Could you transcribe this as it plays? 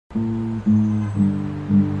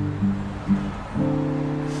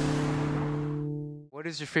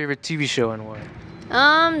is your favorite TV show and why?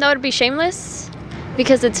 That would be Shameless,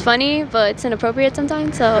 because it's funny, but it's inappropriate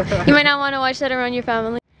sometimes, so you might not want to watch that around your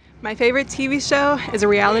family. My favorite TV show is a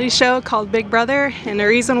reality show called Big Brother, and the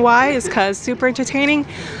reason why is because super entertaining,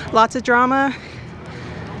 lots of drama,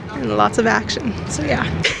 and lots of action, so yeah.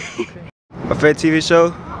 My favorite TV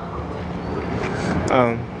show?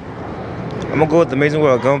 I'm gonna go with The Amazing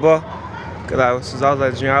World of Gumball, because since I was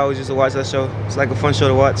like a junior, I always used to watch that show. It's like a fun show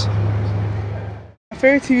to watch. My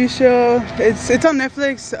favorite TV show, it's on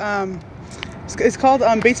Netflix. It's called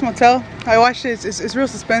Bates Motel. I watched it. It's real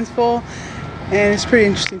suspenseful, and it's pretty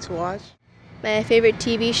interesting to watch. My favorite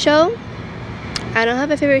TV show? I don't have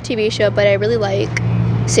a favorite TV show, but I really like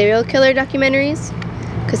serial killer documentaries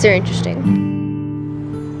because they're interesting.